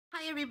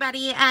Hi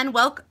everybody and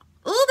welcome.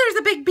 Oh, there's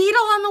a big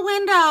beetle on the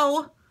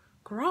window.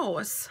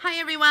 Gross. Hi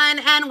everyone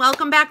and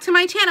welcome back to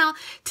my channel.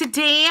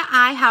 Today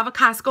I have a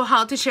Costco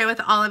haul to share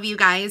with all of you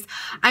guys.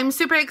 I'm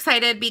super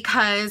excited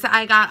because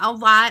I got a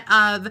lot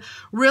of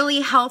really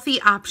healthy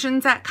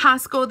options at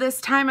Costco this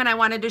time and I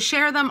wanted to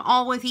share them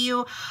all with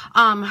you.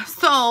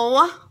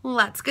 So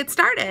let's get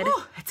started.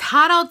 Ooh, it's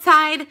hot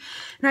outside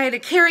and I had to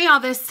carry all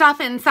this stuff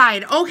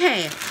inside.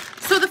 Okay,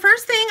 so the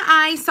first thing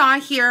I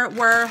saw here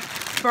were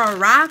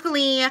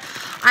broccoli.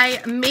 I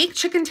make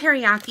chicken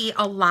teriyaki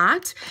a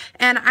lot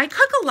and I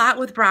cook a lot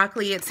with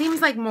broccoli. It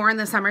seems like more in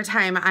the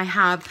summertime I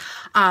have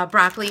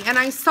broccoli, and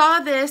I saw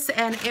this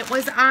and it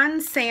was on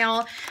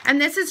sale,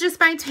 and this is just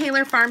by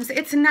Taylor Farms.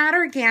 It's not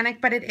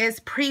organic, but it is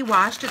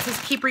pre-washed. It says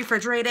keep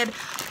refrigerated.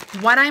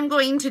 What I'm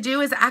going to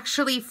do is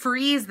actually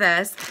freeze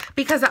this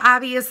because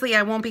obviously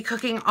I won't be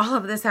cooking all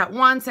of this at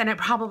once and it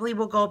probably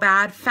will go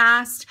bad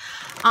fast.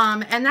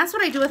 And that's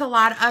what I do with a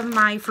lot of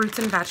my fruits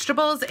and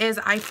vegetables is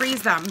I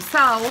freeze them.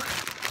 So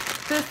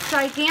this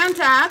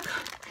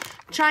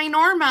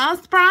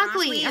ginormous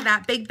broccoli.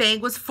 That big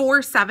bag was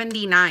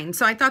 $4.79.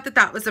 So I thought that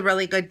that was a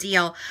really good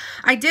deal.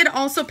 I did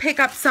also pick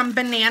up some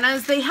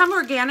bananas. They have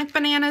organic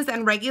bananas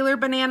and regular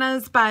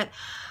bananas, but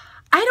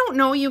I don't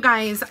know, you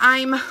guys.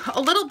 I'm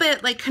a little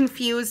bit like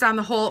confused on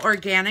the whole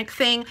organic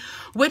thing.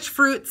 Which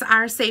fruits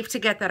are safe to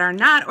get that are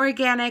not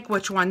organic,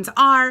 which ones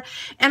are.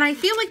 And I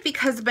feel like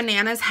because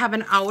bananas have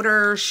an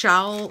outer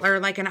shell or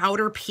like an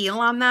outer peel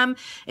on them,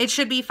 it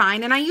should be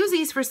fine. And I use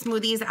these for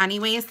smoothies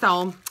anyway,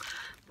 so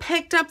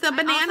picked up the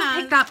banana.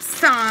 I picked up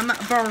some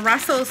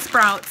Brussels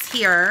sprouts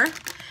here.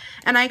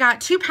 And I got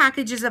 2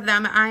 packages of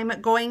them. I'm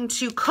going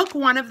to cook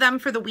one of them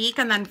for the week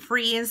and then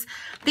freeze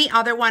the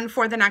other one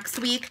for the next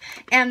week.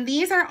 And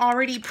these are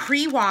already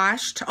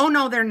pre-washed. Oh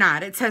no, they're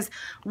not. It says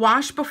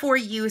wash before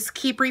use,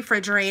 keep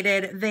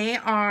refrigerated. They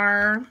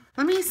are,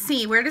 let me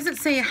see, where does it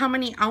say how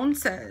many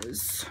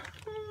ounces?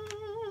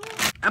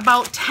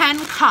 About 10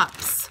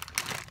 cups.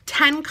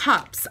 10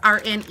 cups are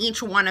in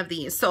each one of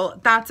these.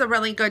 So that's a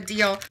really good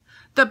deal.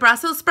 The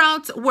Brussels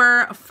sprouts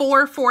were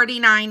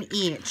 $4.49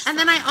 each. And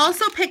then I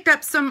also picked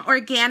up some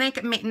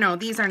organic, no,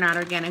 these are not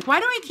organic. Why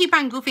do I keep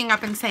on goofing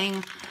up and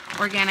saying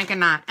organic and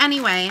not?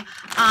 Anyway,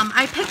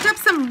 I picked up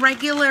some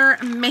regular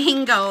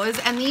mangoes,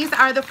 and these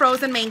are the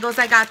frozen mangoes.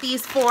 I got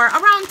these for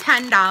around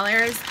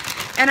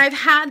 $10. And I've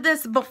had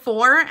this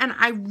before, and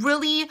I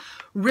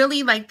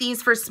really like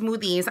these for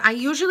smoothies. I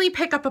usually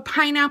pick up a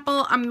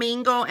pineapple, a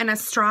mango, and a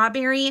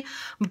strawberry,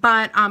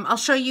 but I'll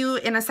show you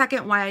in a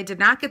second why I did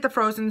not get the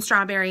frozen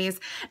strawberries,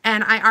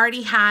 and I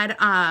already had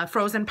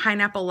frozen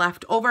pineapple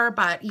left over,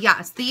 but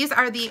yes, these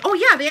are the, oh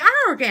yeah, they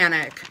are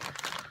organic.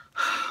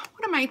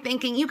 What am I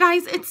thinking? You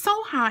guys, it's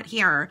so hot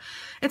here.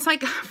 It's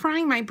like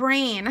frying my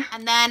brain.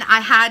 And then I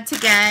had to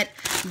get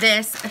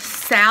this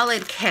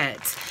salad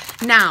kit.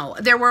 Now,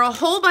 there were a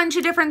whole bunch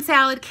of different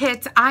salad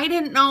kits. I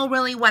didn't know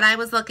really what I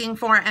was looking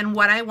for and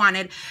what I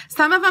wanted.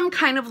 Some of them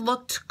kind of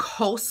looked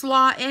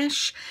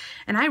coleslaw-ish,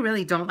 and I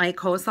really don't like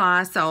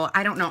coleslaw, so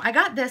I don't know. I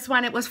got this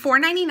one. It was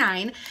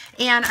 $4.99,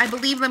 and I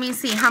believe, let me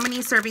see, how many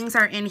servings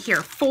are in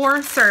here? 4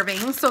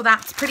 servings, so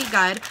that's pretty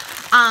good.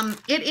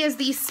 It is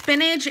the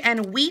spinach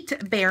and wheat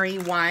berry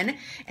one,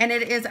 and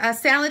it is a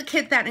salad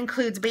kit that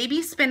includes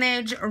baby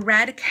spinach,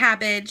 red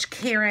cabbage,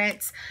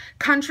 carrots,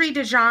 country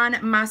Dijon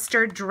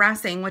mustard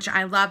dressing, which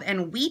I love,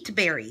 and wheat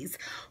berries.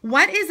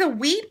 What is a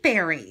wheat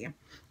berry?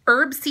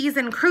 Herb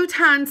seasoned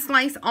crouton,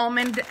 sliced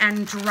almond,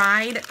 and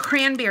dried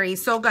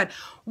cranberries. So good.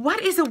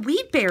 What is a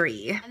wheat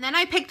berry? And then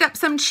I picked up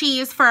some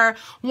cheese for,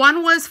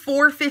 one was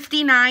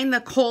 $4.59, the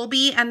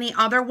Colby, and the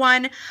other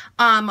one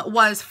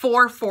was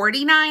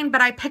 $4.49, but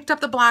I picked up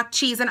the block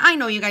cheese, and I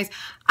know, you guys,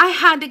 I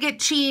had to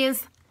get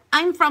cheese.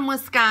 I'm from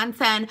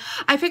Wisconsin.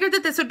 I figured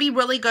that this would be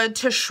really good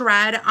to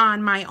shred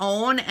on my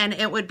own, and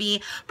it would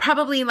be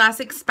probably less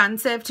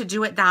expensive to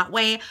do it that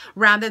way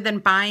rather than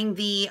buying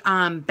the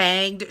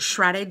bagged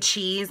shredded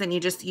cheese and you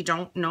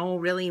don't know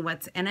really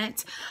what's in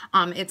it.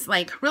 It's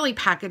like really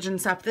packaged and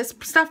stuff. This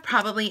stuff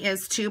probably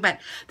is too, but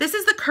this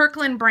is the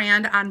Kirkland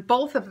brand on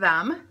both of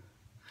them.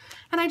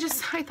 And I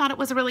thought it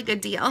was a really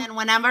good deal. And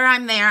whenever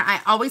I'm there, I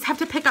always have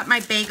to pick up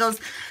my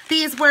bagels.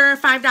 These were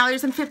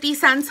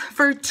 $5.50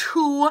 for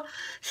 2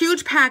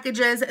 huge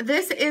packages.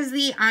 This is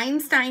the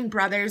Einstein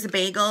Brothers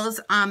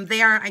bagels.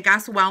 They are, I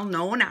guess, well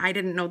known. I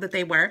didn't know that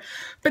they were.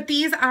 But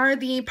these are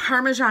the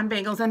Parmesan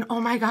bagels. And oh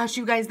my gosh,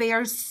 you guys, they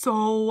are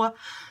so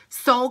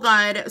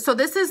good. So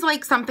this is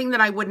like something that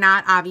I would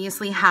not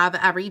obviously have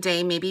every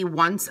day. Maybe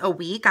once a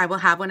week I will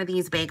have one of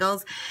these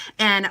bagels.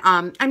 And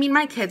I mean,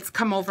 my kids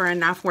come over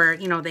enough where,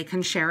 you know, they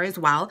can share as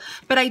well.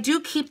 But I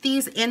do keep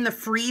these in the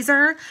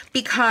freezer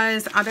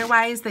because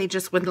otherwise they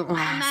just wouldn't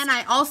last. And then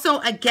I also,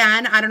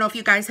 again, I don't know if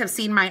you guys have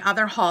seen my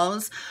other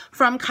hauls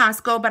from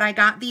Costco, but I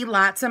got the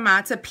Lots of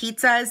Matzo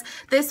pizzas.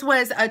 This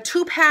was a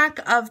 2-pack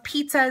of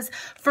pizzas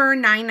for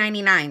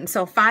 $9.99.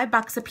 So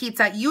 $5 a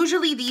pizza.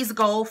 Usually these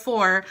go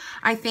for,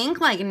 I think, think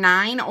like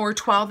 $9 or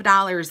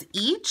 $12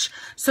 each.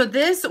 So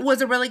this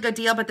was a really good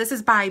deal, but this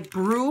is by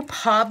Brew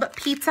Pub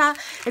Pizza.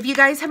 If you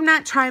guys have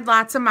not tried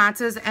Lots of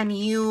Mozzas and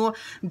you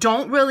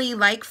don't really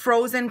like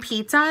frozen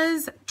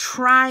pizzas,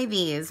 try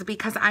these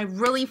because I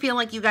really feel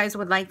like you guys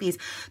would like these.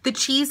 The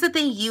cheese that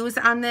they use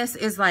on this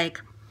is like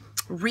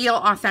real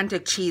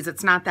authentic cheese.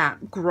 It's not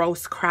that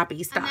gross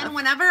crappy stuff. And then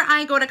whenever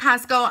I go to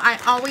Costco, I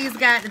always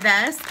get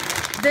this.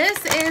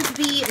 This is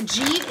the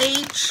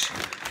GH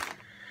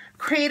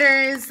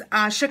Craters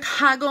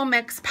Chicago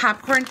Mix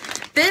Popcorn.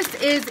 This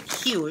is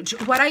huge.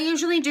 What I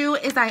usually do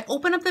is I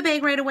open up the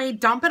bag right away,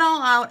 dump it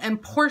all out,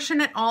 and portion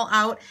it all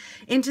out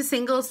into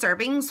single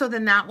servings. So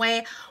then that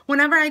way,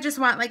 whenever I just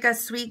want like a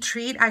sweet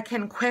treat, I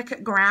can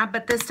quick grab.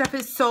 But this stuff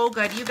is so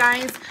good, you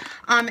guys.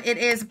 It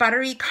is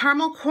buttery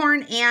caramel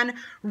corn and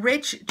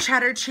rich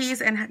cheddar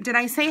cheese. And did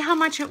I say how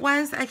much it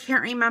was? I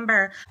can't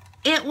remember.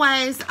 It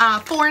was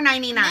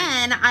 $4.99.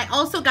 And I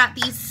also got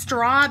these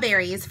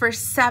strawberries for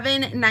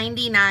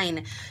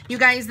 $7.99. You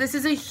guys, this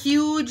is a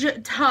huge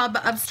tub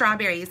of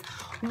strawberries.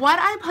 What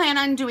I plan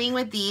on doing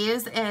with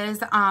these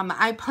is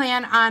I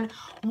plan on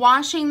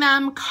washing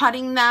them,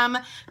 cutting them,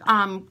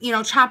 you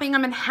know, chopping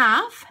them in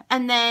half,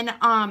 and then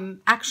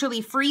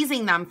actually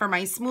freezing them for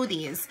my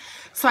smoothies.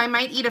 So I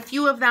might eat a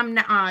few of them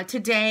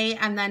today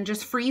and then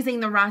just freezing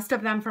the rest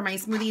of them for my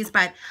smoothies.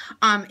 But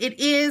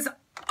it is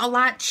a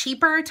lot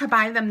cheaper to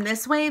buy them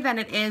this way than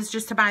it is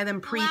just to buy them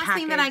pre-packaged. The last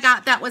thing that I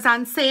got that was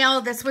on sale,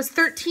 this was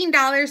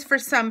 $13 for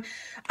some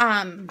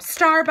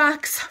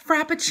Starbucks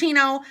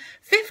Frappuccino,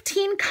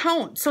 15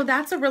 count. So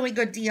that's a really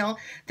good deal.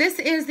 This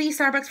is the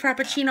Starbucks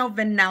Frappuccino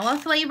vanilla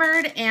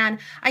flavored, and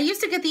I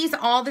used to get these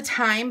all the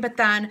time, but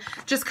then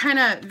just kind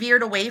of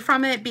veered away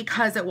from it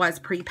because it was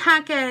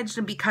pre-packaged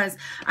and because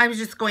I was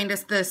just going to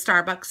the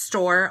Starbucks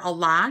store a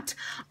lot.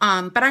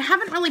 But I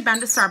haven't really been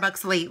to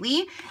Starbucks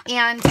lately,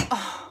 and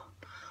oh,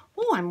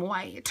 I'm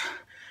white.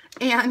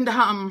 And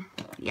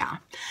yeah.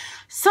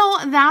 So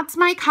that's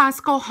my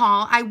Costco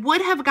haul. I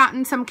would have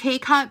gotten some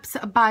K-Cups,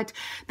 but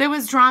there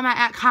was drama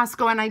at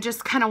Costco and I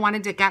just kind of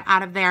wanted to get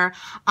out of there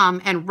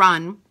and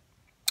run.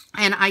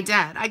 And I did.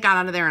 I got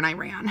out of there and I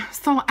ran.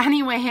 So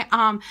anyway,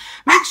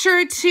 make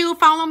sure to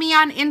follow me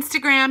on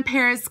Instagram,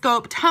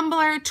 Periscope,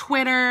 Tumblr,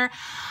 Twitter,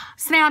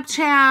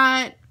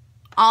 Snapchat,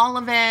 all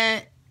of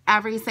it.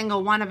 Every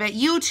single one of it.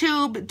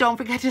 YouTube, don't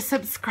forget to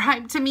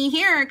subscribe to me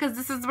here because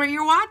this is where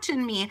you're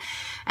watching me.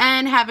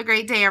 And have a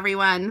great day,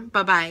 everyone.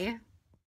 Bye-bye.